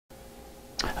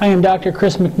Hi, I'm Dr.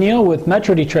 Chris McNeil with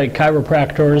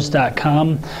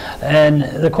Chiropractors.com, and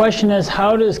the question is,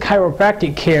 how does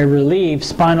chiropractic care relieve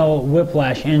spinal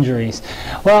whiplash injuries?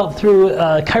 Well, through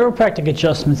chiropractic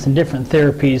adjustments and different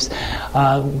therapies,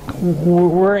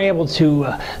 we're able to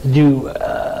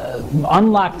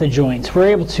unlock the joints. We're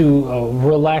able to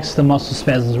relax the muscle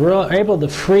spasms. We're able to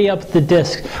free up the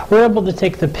disc. We're able to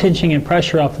take the pinching and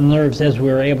pressure off the nerves as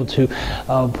we're able to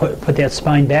put that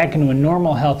spine back into a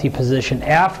normal, healthy position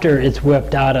after it's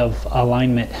whipped out of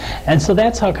alignment. And so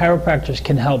that's how chiropractors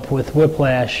can help with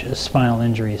whiplash spinal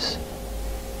injuries.